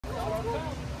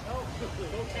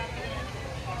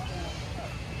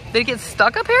Did it get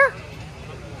stuck up here?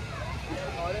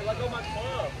 Oh, they let go of my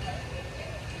club.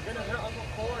 You're gonna hurt Uncle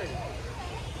Corey.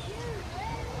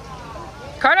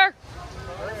 Carter!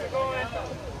 Where's it going?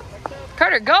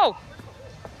 Carter, go!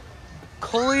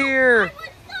 Clear.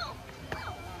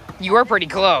 You were pretty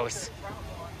close.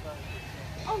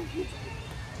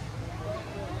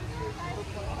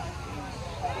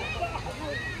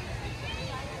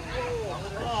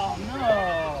 Oh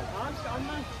no! I'm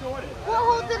not shorted. What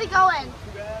hole did it go in?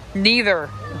 Neither.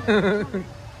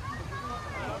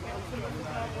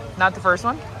 Not the first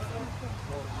one?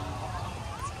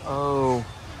 Oh.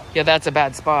 Yeah, that's a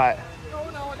bad spot.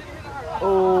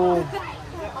 Oh.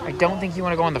 I don't think you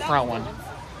want to go on the front one.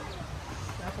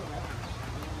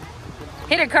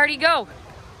 Hit it, Cardi, go.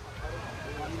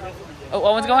 Oh,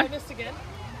 Owen's going? I missed again.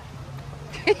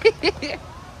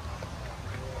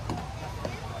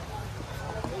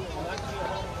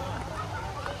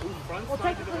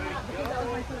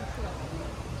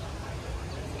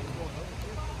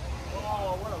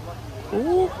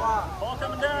 Ooh. Ball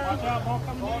coming down. Watch out, ball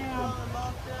coming down.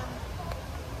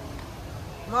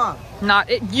 Come on. Not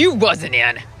it. You wasn't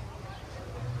in.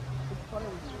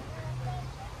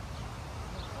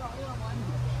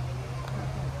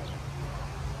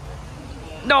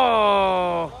 No.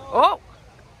 Oh.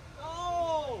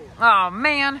 Oh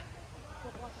man.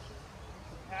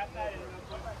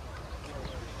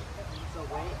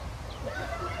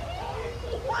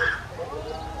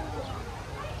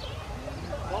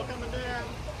 Ball coming down.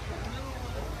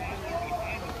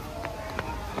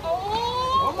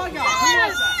 Oh my God.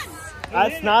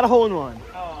 That's not a hole in one.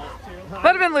 That'd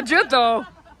have been legit though.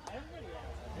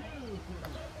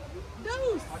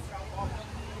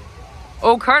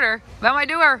 Oh, Carter, that might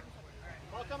do her.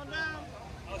 Ball coming down.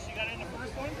 Oh, she got in the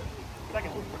first one?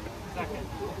 Second.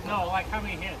 No, like how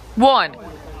many hits? One.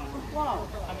 How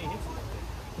many hits?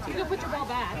 You can put your ball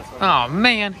back. Oh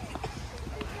man.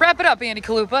 Wrap it up, Andy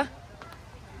Kalupa.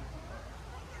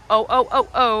 Oh, oh, oh,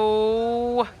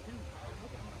 oh.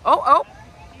 Oh, oh.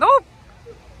 Nope.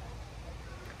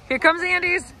 Here comes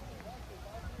Andy's.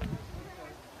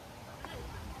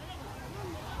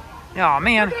 Oh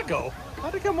man. Where'd that go?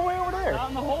 How'd it come away over there? Out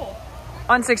in the hole.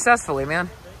 Unsuccessfully, man.